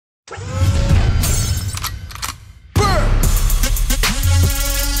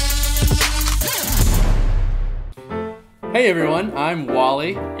Hey everyone, I'm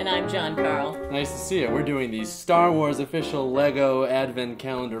Wally. And I'm John Carl. Nice to see you. We're doing the Star Wars official Lego Advent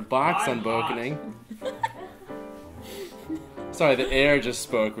Calendar box unbopening. Sorry, the air just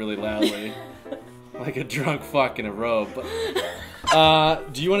spoke really loudly. Like a drunk fuck in a robe.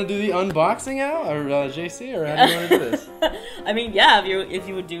 Do you want to do the unboxing now, or JC, or how do you want to do this? I mean, yeah, if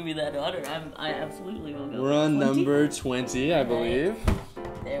you would do me that honor, I absolutely will go. We're on 20? number 20, I believe.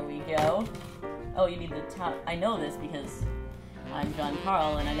 There we go. Oh, you need the top. I know this because I'm John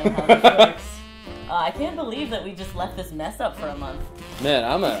Carl and I know how this works. I can't believe that we just left this mess up for a month. Man,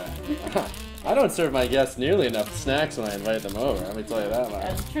 I don't serve my guests nearly enough snacks when I invite them over. Let me tell you that much.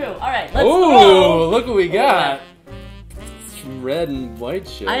 That's true. All right, let's go. Ooh, look what we got. Some red and white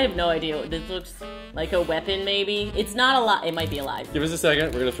shit. I have no idea. This looks like a weapon, maybe. It's not a lot. It might be alive. Give us a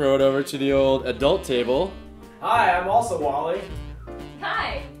second. We're gonna throw it over to the old adult table. Hi, I'm also Wally.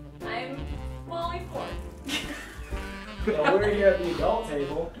 Hi, I'm Wally Ford. So we're here at the adult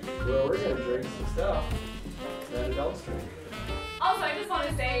table where we're gonna drink some stuff that adults drink. Also, I just want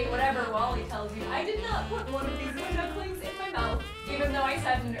to say, whatever Wally tells you, I did not put one of these window clings in my mouth, even though I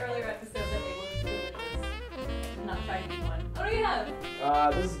said in an earlier episode that they looked delicious. I'm not trying to be one. What do you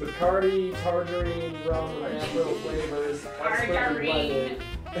have? This is Bacardi, Targarine, rum, and little flavors. Targarine.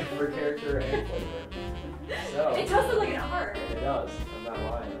 For character and flavor. So, It does look like an heart. it does. I'm not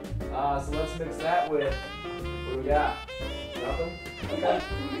lying. So let's mix that with what do we got? Nothing? Okay.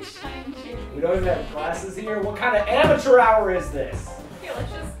 We don't even have glasses here. What kind of amateur hour is this? Here,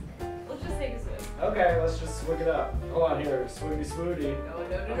 let's just take a swig. Okay, let's just swig it up. Hold on here, swooty swooty.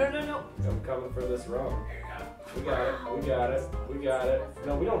 No. I'm coming for this rum. We got it. We got it. We got it.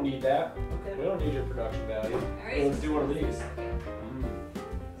 No, we don't need that. We don't need your production value. Alright. Let's do one of these.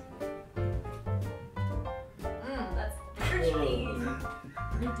 That's pretty.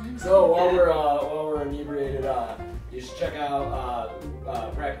 So while we're inebriated, you should check out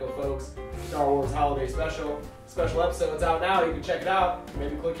Practical Folks Star Wars Holiday Special episode's out now. You can check it out.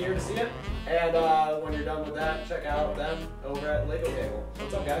 Maybe click here to see it. And when you're done with that, check out them over at Lego Table.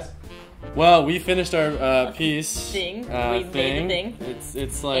 What's up, guys? Well, we finished our piece. Thing. We made the thing.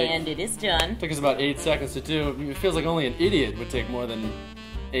 It's like. And it is done. Took us about 8 seconds to do. It feels like only an idiot would take more than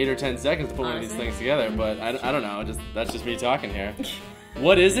 8 or 10 seconds to put one of these things together. But I don't know. That's just me talking here.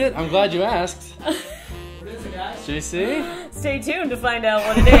 What is it? I'm glad you asked. What is it, guys? JC? Stay tuned to find out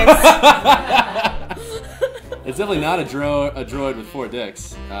what it is. It's definitely not a droid with 4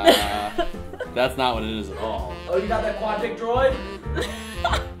 dicks. That's not what it is at all. Oh, you got that quad dick droid?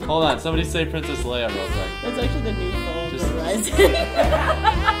 Hold on, somebody say Princess Leia real quick. That's actually the new phone. Just-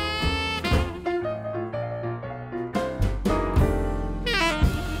 Verizon.